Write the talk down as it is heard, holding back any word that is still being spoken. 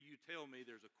tell me,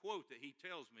 there's a quote that he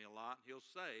tells me a lot. He'll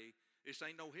say, "This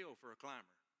ain't no hill for a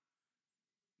climber.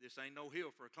 This ain't no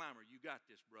hill for a climber. You got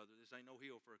this, brother. This ain't no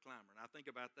hill for a climber." And I think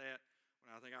about that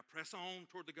when I think I press on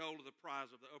toward the goal of the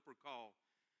prize of the upward call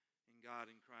in God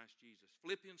in Christ Jesus.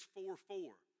 Philippians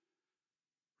 4:4,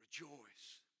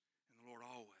 rejoice in the Lord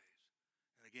always.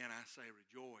 And again, I say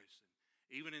rejoice.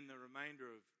 And even in the remainder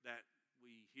of that,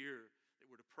 we hear that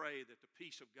we're to pray that the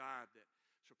peace of God that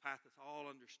surpasseth all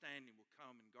understanding will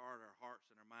come and guard our hearts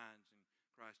and our minds in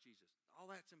Christ Jesus. All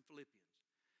that's in Philippians.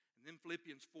 And then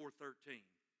Philippians 4:13.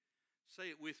 Say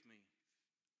it with me.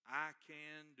 I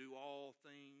can do all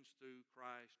things through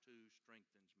Christ who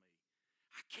strengthens me.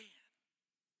 I can.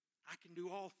 I can do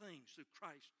all things through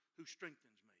Christ who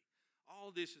strengthens me.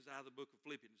 All this is out of the book of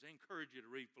Philippians. I encourage you to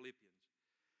read Philippians.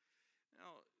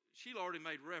 Now, Sheila already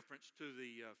made reference to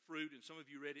the fruit, and some of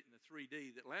you read it in the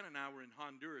 3D, that Lana and I were in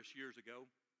Honduras years ago,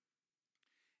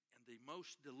 and the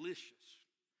most delicious,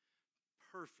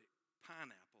 perfect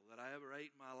pineapple that I ever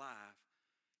ate in my life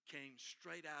came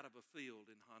straight out of a field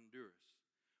in Honduras.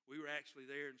 We were actually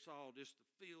there and saw just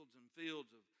the fields and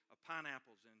fields of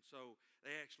pineapples, and so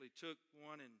they actually took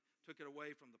one and took it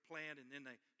away from the plant, and then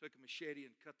they took a machete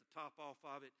and cut the top off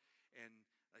of it, and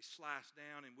they sliced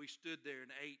down, and we stood there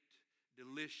and ate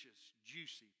delicious,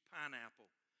 juicy pineapple.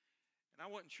 And I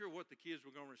wasn't sure what the kids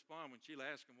were going to respond when Sheila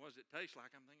asked them, what does it taste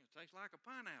like? I'm thinking, it tastes like a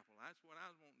pineapple. That's what I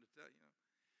was wanting to tell you.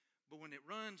 But when it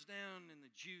runs down and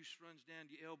the juice runs down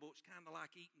to your elbow, it's kind of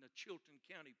like eating a Chilton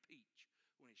County peach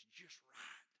when it's just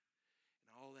right.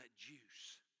 And all that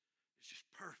juice is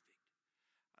just perfect.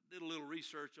 I did a little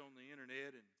research on the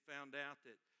internet and found out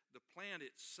that the plant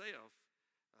itself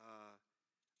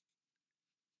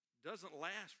doesn't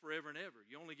last forever and ever.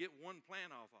 You only get one plant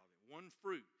off of it, one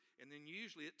fruit. And then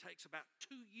usually it takes about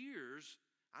 2 years,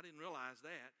 I didn't realize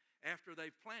that, after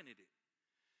they've planted it.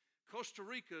 Costa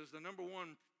Rica is the number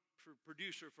one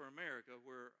producer for America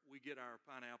where we get our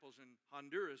pineapples, and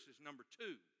Honduras is number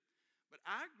 2. But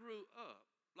I grew up,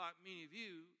 like many of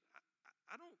you,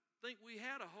 I don't think we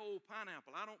had a whole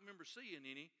pineapple. I don't remember seeing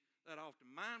any that often.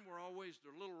 Mine were always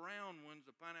the little round ones,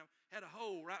 the pineapple, had a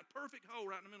hole, right, perfect hole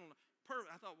right in the middle.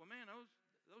 I thought, well, man,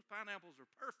 those pineapples are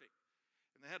perfect.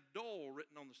 And they had Dole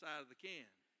written on the side of the can.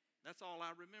 That's all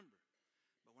I remember.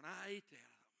 But when I ate that,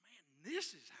 I thought, man,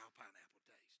 this is how pineapple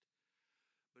tastes.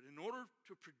 But in order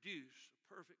to produce a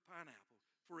perfect pineapple,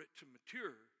 for it to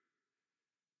mature,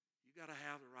 you got to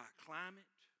have the right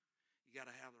climate. You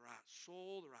got to have the right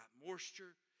soil, the right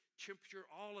moisture, temperature.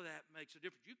 All of that makes a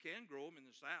difference. You can grow them in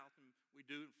the South, and we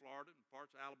do in Florida and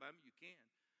parts of Alabama. You can.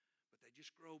 But they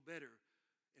just grow better,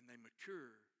 and they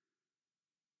mature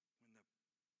when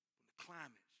the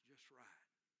climate's just right.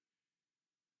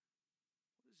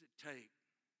 What does it take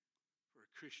for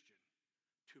a Christian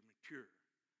to mature?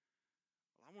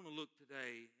 Well, I want to look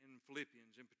today in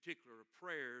Philippians, in particular, a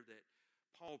prayer that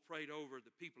Paul prayed over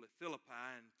the people at Philippi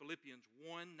in Philippians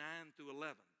 1:9 through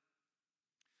 11.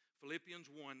 Philippians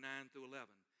 1:9 through 11.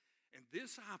 And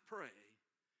this I pray,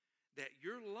 that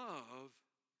your love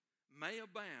may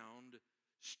abound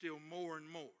still more and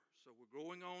more. So we're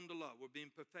going on to love. We're being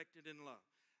perfected in love.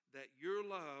 That your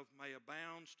love may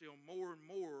abound still more and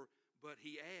more, but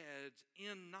he adds,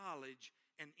 in knowledge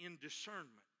and in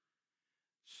discernment,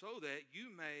 so that you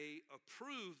may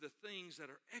approve the things that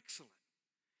are excellent,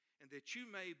 and that you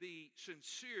may be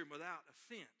sincere and without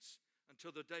offense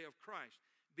until the day of Christ,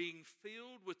 being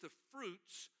filled with the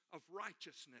fruits of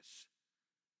righteousness.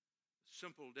 The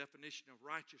simple definition of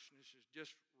righteousness is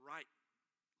just right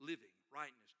living,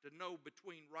 rightness, to know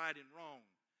between right and wrong,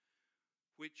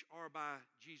 which are by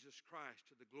Jesus Christ,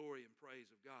 to the glory and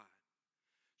praise of God.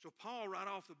 So Paul, right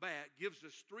off the bat, gives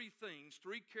us 3 things,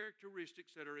 3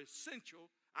 characteristics that are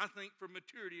essential, I think, for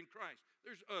maturity in Christ.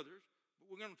 There's others, but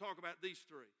we're going to talk about these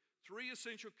 3. 3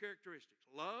 essential characteristics: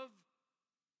 love,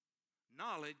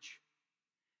 knowledge,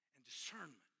 and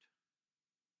discernment.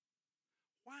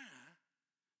 Why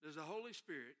does the Holy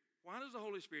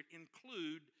Spirit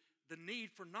include the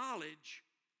need for knowledge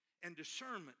and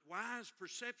discernment, wise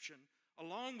perception,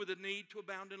 along with the need to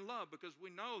abound in love? Because we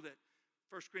know that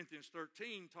 1 Corinthians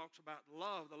 13 talks about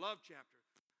love, the love chapter.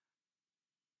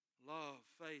 Love,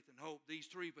 faith, and hope, these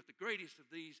 3, but the greatest of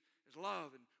these is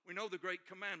love. And we know the great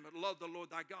commandment: love the Lord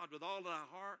thy God with all thy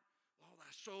heart, with all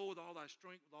thy soul, with all thy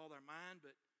strength, with all thy mind.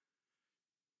 But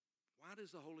why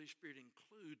does the Holy Spirit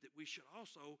include that we should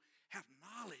also have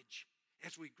knowledge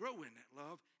as we grow in that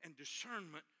love, and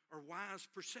discernment or wise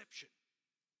perception?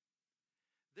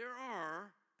 There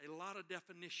are a lot of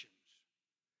definitions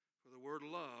for the word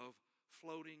love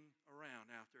floating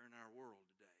around out there in our world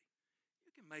today.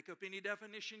 You can make up any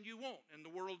definition you want, and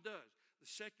the world does. The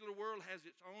secular world has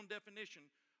its own definition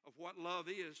of what love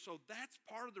is. So that's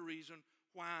part of the reason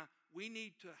why we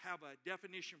need to have a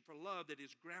definition for love that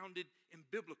is grounded in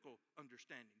biblical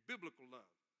understanding, biblical love.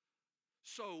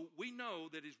 So we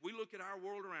know that as we look at our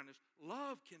world around us,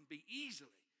 love can be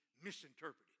easily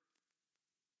misinterpreted.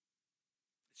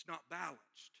 It's not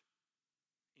balanced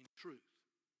in truth.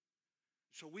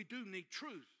 So we do need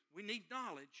truth. We need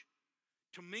knowledge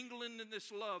to mingle into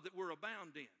this love that we're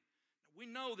abound in. Now, we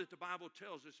know that the Bible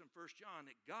tells us in 1 John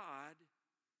that God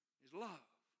is love.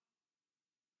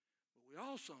 But we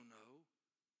also know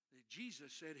that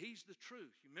Jesus said He's the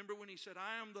truth. You remember when He said,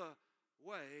 I am the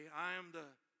way, I am the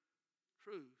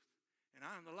truth, and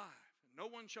I am the life. And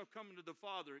no one shall come into the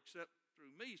Father except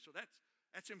through me. So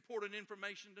that's important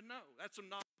information to know. That's some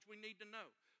knowledge we need to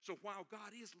know. So while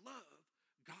God is love,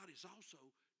 God is also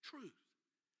truth.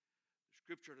 The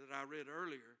scripture that I read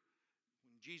earlier,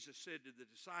 when Jesus said to the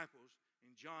disciples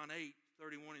in John 8,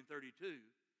 31 and 32,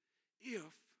 if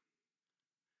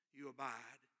you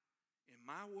abide in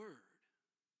my word,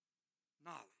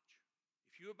 knowledge,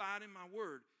 if you abide in my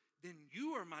word, then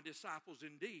you are my disciples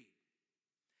indeed.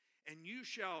 And you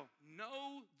shall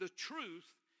know the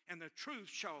truth, and the truth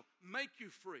shall make you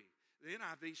free. The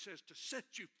NIV says to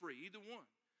set you free, either one.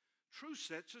 Truth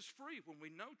sets us free. When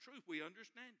we know truth, we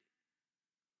understand it.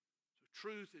 So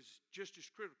truth is just as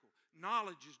critical.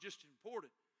 Knowledge is just as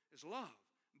important as love.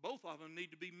 Both of them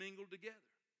need to be mingled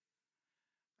together.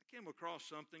 I came across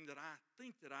something that I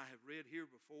think that I have read here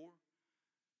before.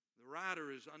 The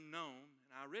writer is unknown,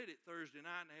 and I read it Thursday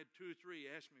night, and I had 2 or 3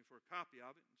 ask me for a copy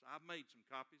of it. So I've made some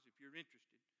copies if you're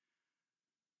interested.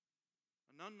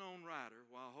 An unknown writer,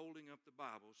 while holding up the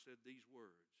Bible, said these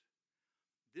words: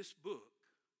 this book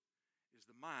is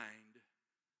the mind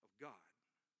of God.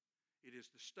 It is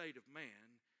the state of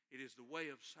man. It is the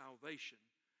way of salvation.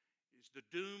 It is the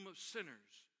doom of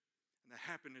sinners and the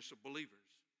happiness of believers.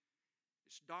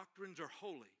 Its doctrines are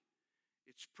holy.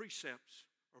 Its precepts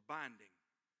are binding.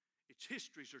 Its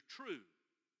histories are true.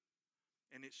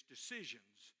 And its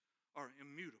decisions are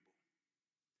immutable.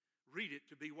 Read it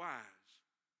to be wise.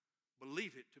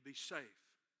 Believe it to be safe.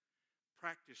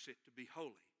 Practice it to be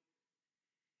holy.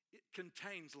 It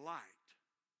contains light.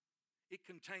 It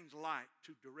contains light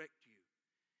to direct you.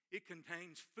 It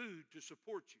contains food to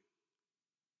support you.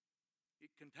 It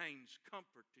contains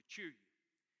comfort to cheer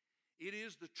you. It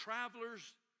is the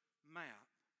traveler's map.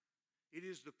 It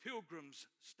is the pilgrim's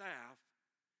staff.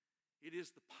 It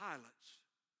is the pilot's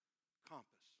compass.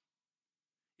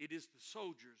 It is the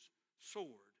soldier's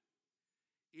sword.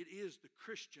 It is the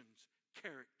Christian's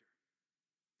character.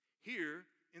 Here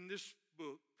in this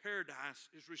book, paradise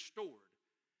is restored.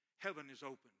 Heaven is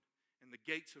opened, and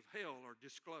the gates of hell are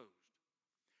disclosed.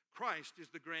 Christ is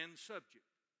the grand subject.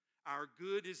 Our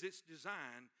good is its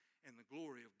design, and the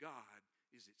glory of God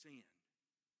is its end.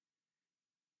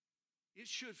 It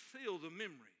should fill the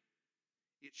memory.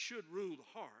 It should rule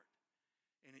the heart,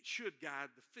 and it should guide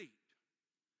the feet.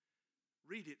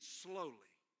 Read it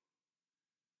slowly.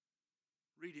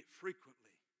 Read it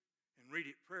frequently, and read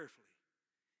it prayerfully.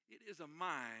 It is a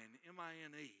mine,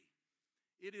 M-I-N-E.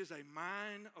 It is a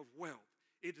mine of wealth.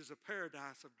 It is a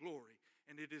paradise of glory,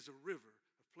 and it is a river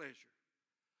of pleasure.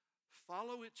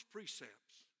 Follow its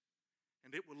precepts,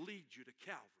 and it will lead you to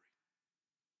Calvary.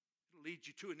 It will lead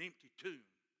you to an empty tomb.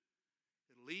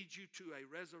 It will lead you to a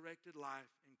resurrected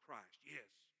life in Christ. Yes,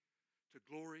 to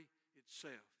glory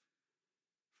itself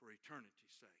for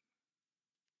eternity's sake.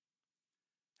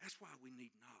 That's why we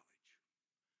need knowledge.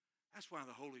 That's why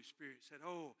the Holy Spirit said,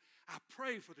 oh, I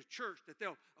pray for the church that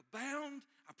they'll abound.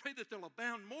 I pray that they'll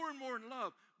abound more and more in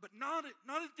love, but not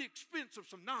at the expense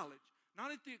of some knowledge,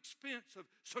 not at the expense of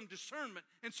some discernment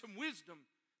and some wisdom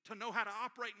to know how to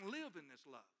operate and live in this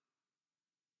love.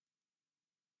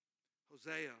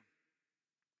 Hosea,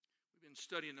 we've been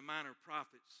studying the minor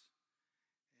prophets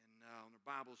and on the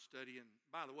Bible study. And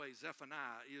by the way,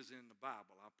 Zephaniah is in the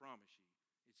Bible, I promise you.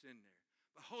 It's in there.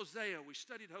 But Hosea, we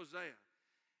studied Hosea.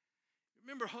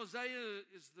 Remember, Hosea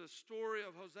is the story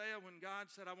of Hosea when God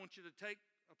said, I want you to take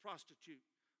a prostitute.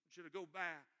 I want you to go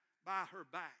buy her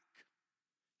back.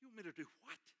 You want me to do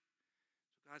what?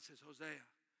 So God says, Hosea,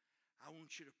 I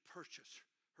want you to purchase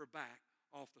her back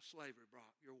off the slavery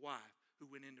brought, your wife who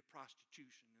went into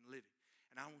prostitution and living.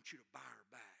 And I want you to buy her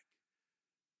back.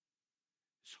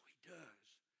 So he does,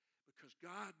 because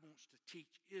God wants to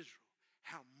teach Israel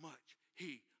how much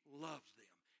he loves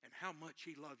them and how much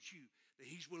he loves you, that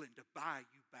he's willing to buy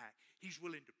you back. He's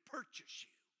willing to purchase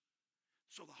you.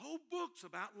 So the whole book's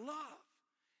about love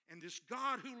and this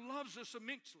God who loves us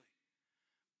immensely.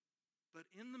 But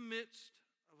in the midst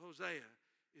of Hosea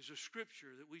is a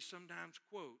scripture that we sometimes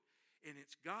quote. And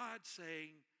it's God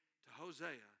saying to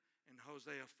Hosea in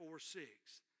Hosea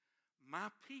 4:6, my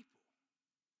people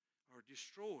are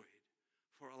destroyed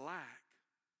for a lack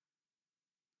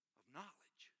of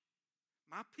knowledge.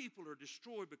 My people are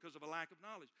destroyed because of a lack of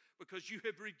knowledge. Because you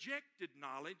have rejected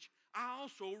knowledge, I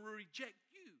also will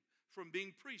reject you from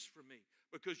being priests for me.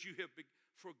 Because you have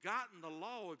forgotten the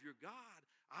law of your God,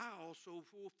 I also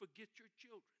will forget your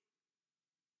children.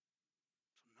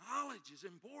 So knowledge is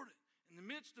important. In the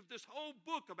midst of this whole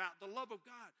book about the love of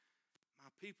God,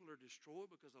 my people are destroyed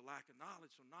because of lack of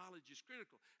knowledge, so knowledge is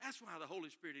critical. That's why the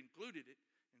Holy Spirit included it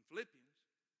in Philippians.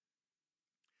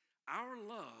 Our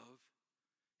love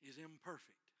is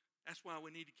imperfect. That's why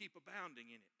we need to keep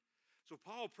abounding in it. So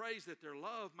Paul prays that their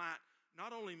love might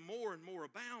not only more and more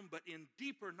abound, but in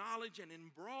deeper knowledge and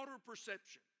in broader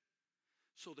perception.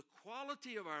 So the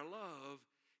quality of our love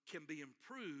can be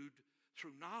improved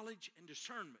through knowledge and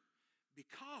discernment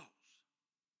because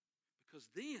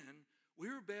then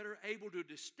we're better able to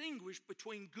distinguish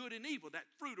between good and evil, that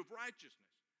fruit of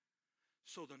righteousness.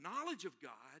 So the knowledge of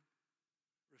God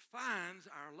refines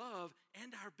our love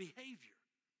and our behavior,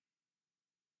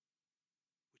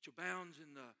 which abounds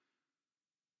in the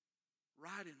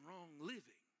right and wrong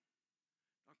living.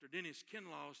 Dr. Dennis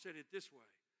Kinlaw said it this way: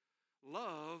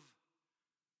 love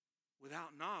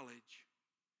without knowledge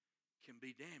can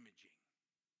be damaging.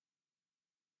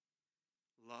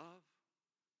 Love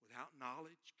without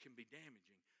knowledge can be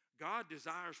damaging. God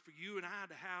desires for you and I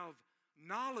to have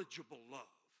knowledgeable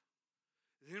love.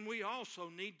 Then we also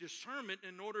need discernment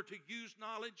in order to use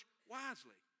knowledge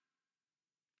wisely.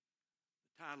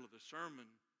 The title of the sermon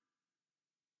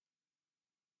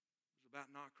was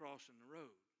about not crossing the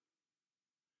road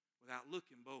without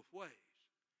looking both ways.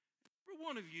 For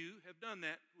one of you have done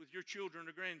that with your children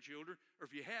or grandchildren, or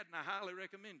if you hadn't, I highly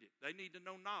recommend it. They need to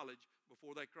know knowledge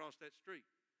before they cross that street.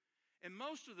 And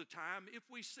most of the time, if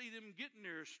we see them getting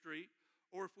near a street,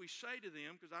 or if we say to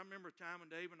them, because I remember a time when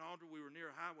Dave and Audra, we were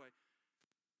near a highway,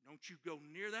 don't you go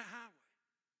near that highway.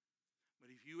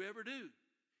 But if you ever do,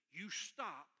 you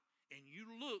stop and you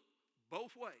look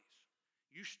both ways.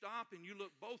 You stop and you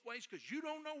look both ways because you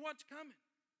don't know what's coming.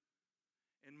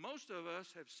 And most of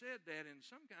us have said that in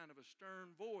some kind of a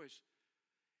stern voice.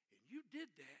 And you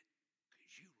did that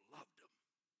because you loved them.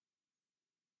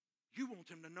 You want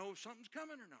them to know if something's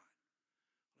coming or not.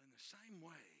 Well, in the same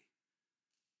way,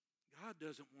 God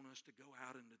doesn't want us to go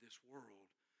out into this world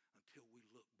until we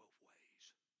look both ways.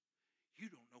 You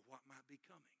don't know what might be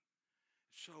coming.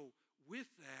 So with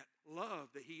that love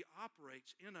that He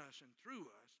operates in us and through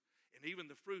us, and even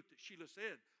the fruit that Sheila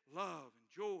said, love and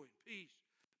joy and peace,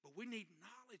 but we need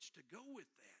knowledge to go with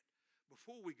that.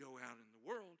 Before we go out in the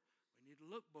world, we need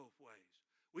to look both ways.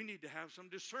 We need to have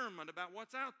some discernment about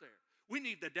what's out there. We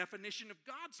need the definition of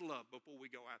God's love before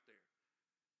we go out there.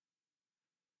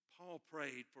 Paul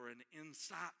prayed for an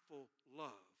insightful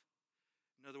love.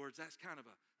 In other words, that's kind of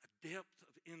a depth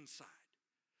of insight.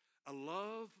 A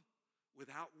love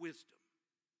without wisdom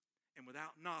and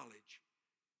without knowledge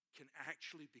can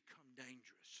actually become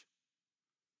dangerous.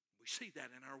 We see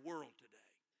that in our world today.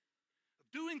 Of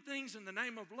doing things in the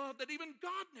name of love that even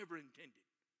God never intended.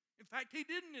 In fact, He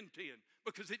didn't intend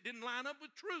because it didn't line up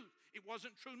with truth. It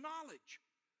wasn't true knowledge.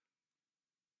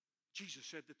 Jesus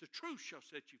said that the truth shall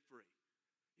set you free.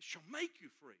 It shall make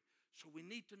you free. So we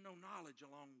need to know knowledge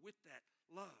along with that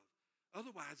love.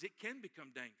 Otherwise, it can become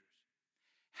dangerous.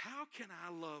 How can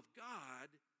I love God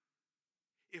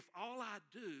if all I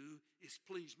do is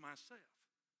please myself?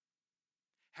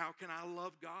 How can I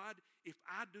love God if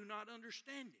I do not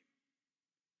understand Him?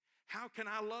 How can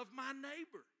I love my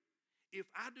neighbor if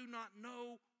I do not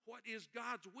know what is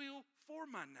God's will for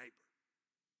my neighbor?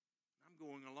 I'm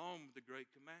going along with the great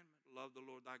commandment, love the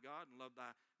Lord thy God and love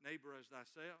thy neighbor as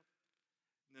thyself.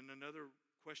 And then another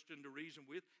question to reason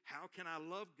with, how can I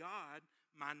love God,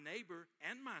 my neighbor,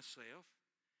 and myself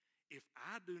if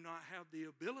I do not have the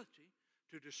ability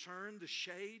to discern the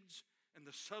shades and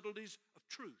the subtleties of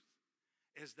truth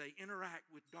as they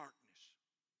interact with darkness?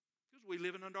 Because we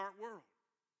live in a dark world.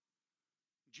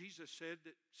 Jesus said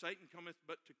that Satan cometh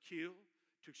but to kill,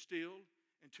 to steal,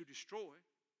 and to destroy.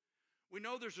 We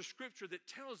know there's a scripture that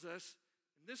tells us,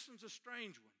 and this one's a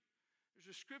strange one.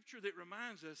 There's a scripture that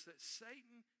reminds us that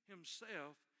Satan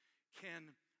himself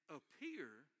can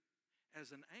appear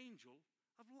as an angel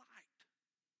of light.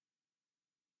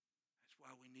 That's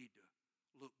why we need to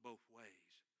look both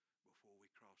ways before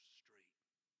we cross the street.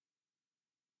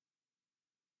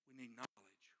 We need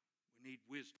knowledge. We need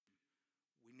wisdom.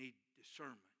 We need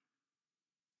discernment.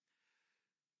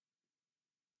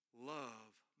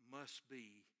 Love must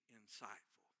be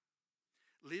insightful.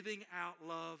 Living out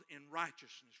love in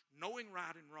righteousness, knowing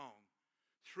right and wrong,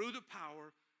 through the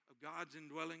power of God's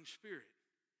indwelling Spirit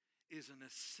is an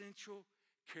essential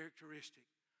characteristic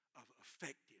of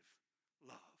effective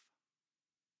love.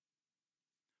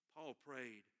 Paul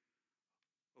prayed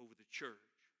over the church.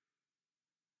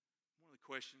 One of the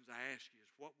questions I ask you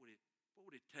is, what would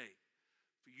it take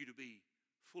for you to be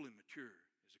fully mature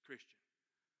as a Christian?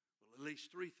 Well, at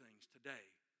least three things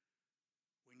today.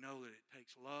 We know that it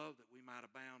takes love that we might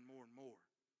abound more and more,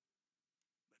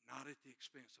 but not at the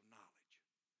expense of knowledge.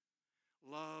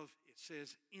 Love, it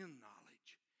says, in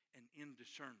knowledge and in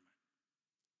discernment.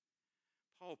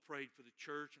 Paul prayed for the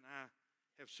church, and I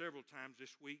have several times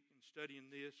this week in studying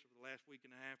this over the last week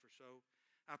and a half or so,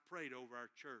 I prayed over our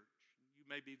church. You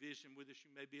may be visiting with us.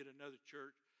 You may be at another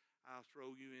church. I'll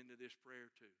throw you into this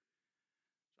prayer too.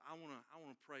 So I want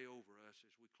to pray over us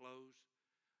as we close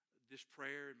this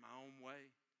prayer in my own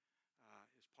way.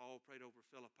 As Paul prayed over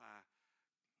Philippi,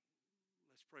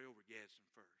 let's pray over Gadsden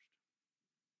first.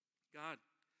 God,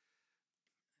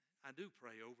 I do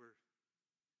pray over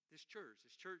this church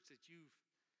that you've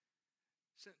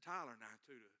sent Tyler and I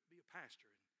to be a pastor,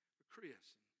 and for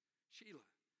Chris and Sheila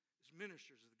as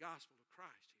ministers of the gospel of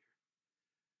Christ here.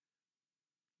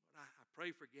 Lord, I pray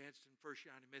for Gadsden First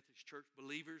United Methodist Church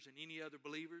believers and any other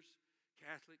believers,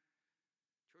 Catholic,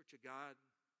 Church of God,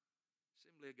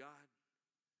 Assembly of God,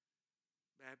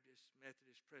 Baptist,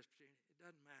 Methodist, Presbyterian. It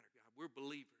doesn't matter, God. We're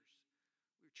believers.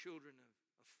 We're children of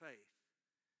faith.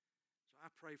 So I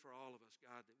pray for all of us,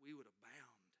 God, that we would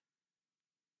abound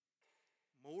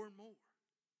more and more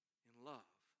in love,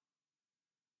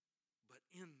 but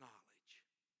in knowledge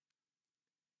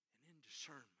and in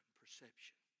discernment and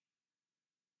perception.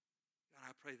 God,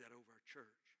 I pray that over our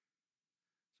church,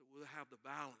 so we'll have the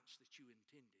balance that you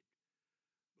intended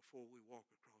before we walk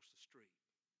across the street.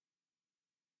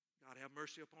 God, have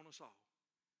mercy upon us all.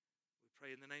 We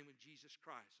pray in the name of Jesus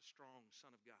Christ, the strong Son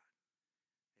of God.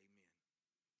 Amen.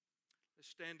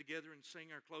 Let's stand together and sing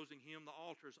our closing hymn. The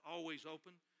altar is always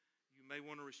open. You may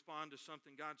want to respond to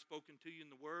something God's spoken to you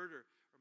in the Word, or